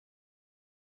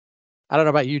I don't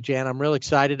know about you, Jan. I'm real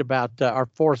excited about our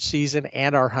fourth season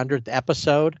and our 100th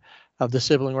episode of the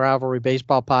Sibling Rivalry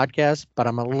Baseball Podcast, but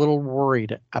I'm a little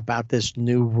worried about this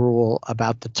new rule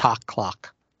about the talk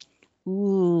clock.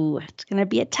 Ooh, it's going to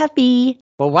be a toughie.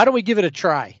 Well, why don't we give it a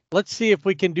try? Let's see if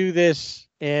we can do this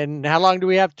in, how long do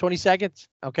we have? 20 seconds?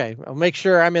 Okay, I'll make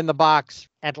sure I'm in the box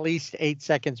at least 8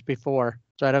 seconds before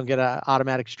so I don't get an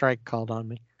automatic strike called on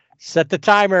me. Set the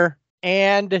timer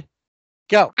and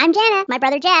go. I'm Jana, my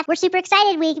brother Jeff. We're super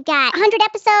excited. We've got 100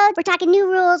 episodes. We're talking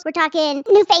new rules. We're talking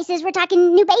new faces. We're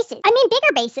talking new bases. I mean,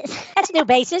 bigger bases. That's new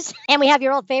bases. And we have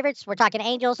your old favorites. We're talking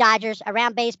Angels, Dodgers,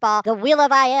 around baseball. The Wheel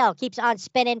of IL keeps on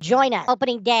spinning. Join us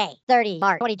opening day, 30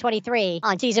 March 2023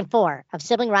 on season 4 of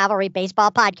Sibling Rivalry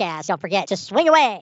Baseball Podcast. Don't forget to swing away.